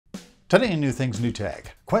Today in New Things New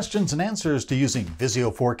Tech, questions and answers to using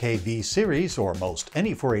Vizio 4K V Series or most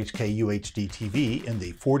any 4K UHD TV in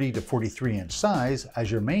the 40 to 43-inch size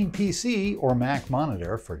as your main PC or Mac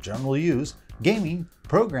monitor for general use, gaming,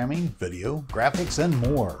 programming, video, graphics, and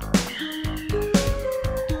more.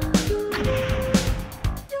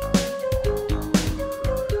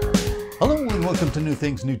 Hello and welcome to New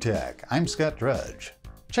Things New Tech. I'm Scott Drudge.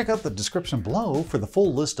 Check out the description below for the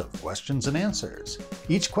full list of questions and answers.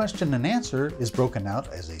 Each question and answer is broken out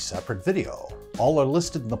as a separate video. All are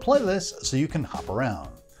listed in the playlist so you can hop around.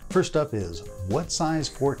 First up is, what size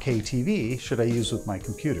 4K TV should I use with my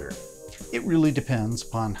computer? It really depends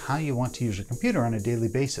upon how you want to use your computer on a daily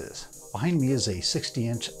basis. Behind me is a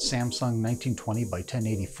 60-inch Samsung 1920 by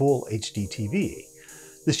 1080 Full HD TV.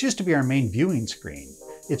 This used to be our main viewing screen.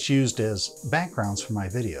 It's used as backgrounds for my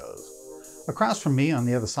videos. Across from me on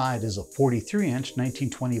the other side is a 43-inch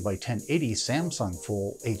 1920 by 1080 Samsung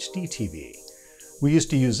Full HD TV. We used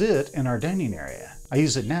to use it in our dining area. I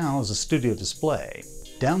use it now as a studio display.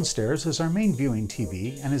 Downstairs is our main viewing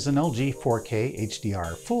TV and is an LG 4K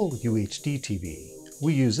HDR Full UHD TV.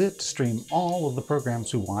 We use it to stream all of the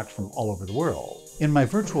programs we watch from all over the world. In my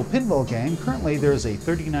virtual pinball game, currently there is a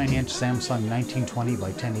 39-inch Samsung 1920 by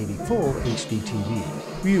 1080 Full HD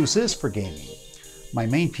TV. We use this for gaming. My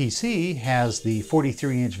main PC has the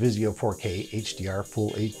 43-inch Vizio 4K HDR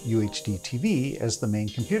Full UHD TV as the main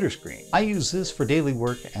computer screen. I use this for daily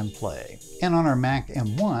work and play. And on our Mac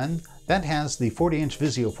M1, that has the 40-inch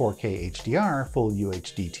Vizio 4K HDR Full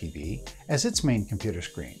UHD TV as its main computer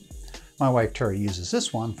screen. My wife Terry uses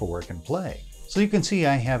this one for work and play. So you can see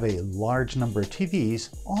I have a large number of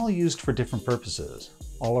TVs, all used for different purposes.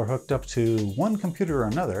 All are hooked up to one computer or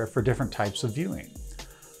another for different types of viewing.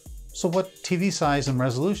 So what TV size and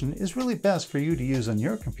resolution is really best for you to use on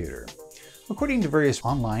your computer? According to various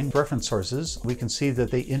online reference sources, we can see that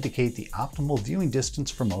they indicate the optimal viewing distance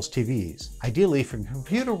for most TVs. Ideally, for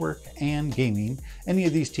computer work and gaming, any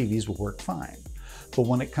of these TVs will work fine. But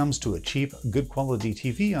when it comes to a cheap, good quality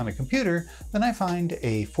TV on a computer, then I find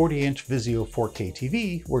a 40-inch Vizio 4K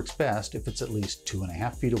TV works best if it's at least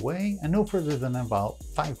 2.5 feet away and no further than about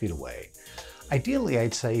 5 feet away. Ideally,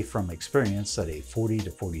 I'd say from experience that a 40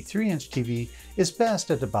 to 43-inch TV is best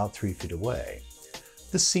at about 3 feet away.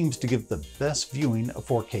 This seems to give the best viewing of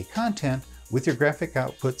 4K content with your graphic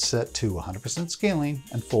output set to 100% scaling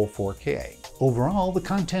and full 4K. Overall, the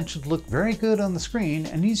content should look very good on the screen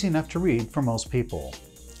and easy enough to read for most people.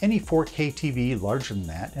 Any 4K TV larger than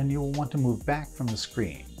that and you will want to move back from the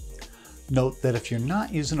screen. Note that if you're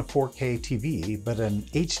not using a 4K TV, but an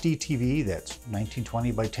HD TV that's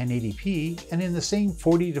 1920 by 1080p and in the same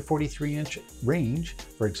 40 to 43-inch range,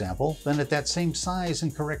 for example, then at that same size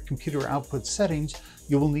and correct computer output settings,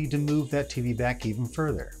 you will need to move that TV back even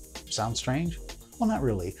further. Sound strange? Well, not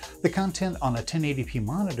really. The content on a 1080p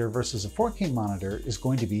monitor versus a 4K monitor is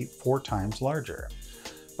going to be 4 times larger.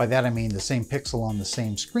 By that I mean the same pixel on the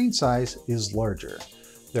same screen size is larger.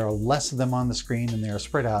 There are less of them on the screen and they are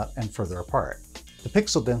spread out and further apart. The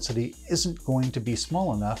pixel density isn't going to be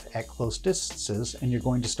small enough at close distances and you're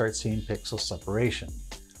going to start seeing pixel separation.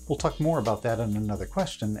 We'll talk more about that in another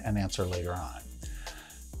question and answer later on.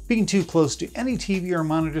 Being too close to any TV or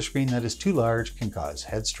monitor screen that is too large can cause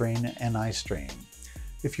head strain and eye strain.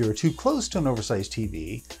 If you're too close to an oversized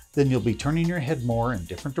TV, then you'll be turning your head more in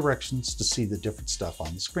different directions to see the different stuff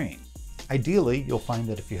on the screen. Ideally, you'll find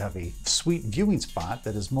that if you have a sweet viewing spot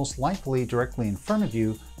that is most likely directly in front of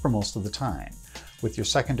you for most of the time, with your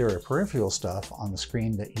secondary or peripheral stuff on the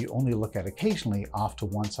screen that you only look at occasionally off to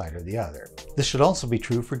one side or the other. This should also be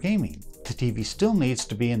true for gaming. The TV still needs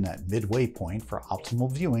to be in that midway point for optimal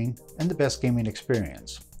viewing and the best gaming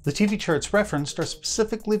experience. The TV charts referenced are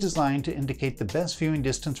specifically designed to indicate the best viewing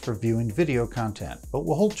distance for viewing video content, but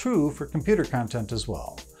will hold true for computer content as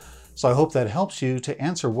well. So I hope that helps you to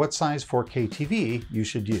answer what size 4K TV you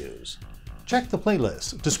should use. Check the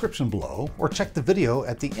playlist description below or check the video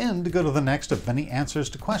at the end to go to the next of many answers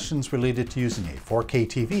to questions related to using a 4K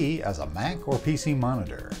TV as a Mac or PC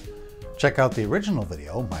monitor. Check out the original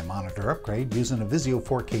video, my monitor upgrade using a Vizio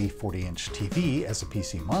 4K 40-inch TV as a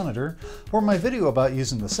PC monitor, or my video about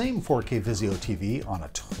using the same 4K Vizio TV on a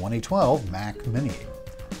 2012 Mac Mini.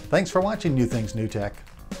 Thanks for watching New Things New Tech.